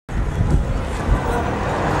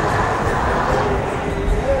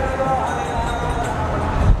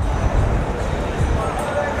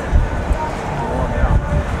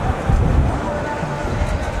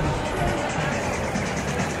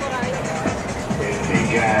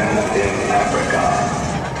began in Africa.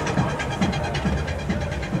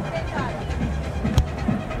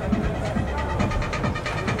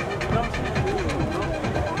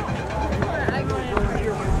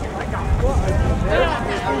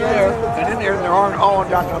 And in there, there aren't all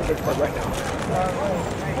down on this part right now.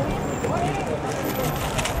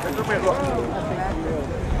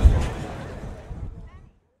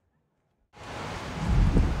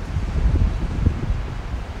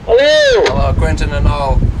 Hello! Hello, Quentin and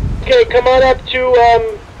all. Okay, come on up to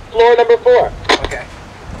floor number 4. Okay.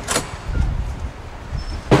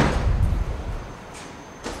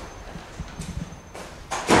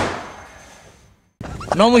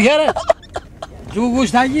 No, mujeres. ¿Tú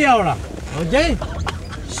gustas allí ahora? ¿Ok?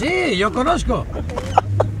 Sí, yo conozco.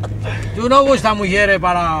 ¿Tú no gustas mujeres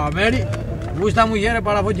para Mary? ¿Gustas mujeres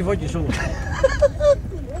para Fochi solo?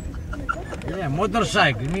 Yeah,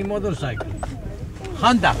 motorcycle, mi motorcycle.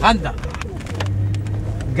 Honda.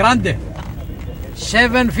 Grande.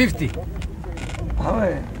 750.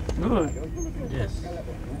 Good. Yes.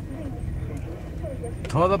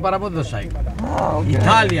 Todo para motorcycle. Ah, okay.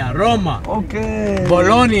 Italia, Roma, Okay.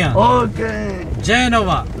 Bologna, Okay.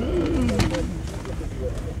 Genova.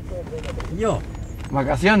 Yo.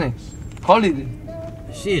 Vacaciones. Holiday.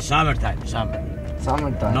 Sí, summertime.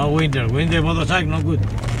 Summertime. No winter. Winter motorcycle no good.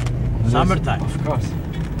 Yes, Summertime. Of course.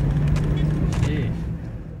 Sí.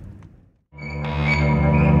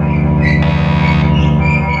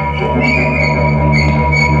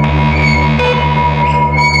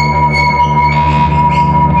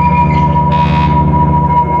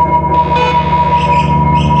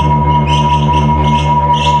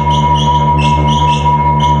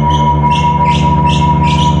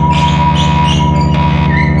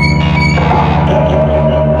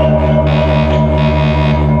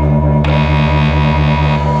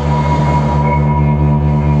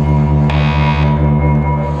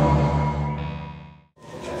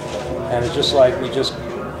 And it's just like we just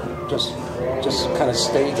kind of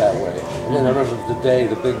stayed that way. And then I remember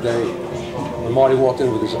the big day, when Marty walked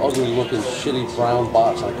in with this ugly-looking, shitty brown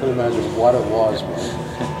box. I couldn't imagine what it was, man.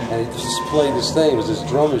 And he just played this thing. It was this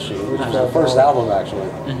drum machine, which was our first album, actually.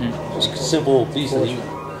 Just a simple piece. And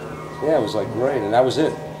yeah, it was like great. And that was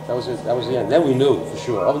it. That was the end. Then we knew for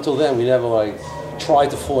sure. Up until then, we never like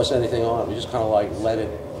tried to force anything on it. We just kind of like let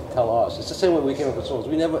it tell us. It's the same way we came up with songs.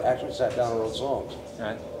 We never actually sat down and wrote songs.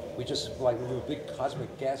 Right. We just, like, we were a big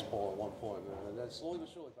cosmic gas ball at one point, man. And then slowly but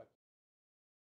surely...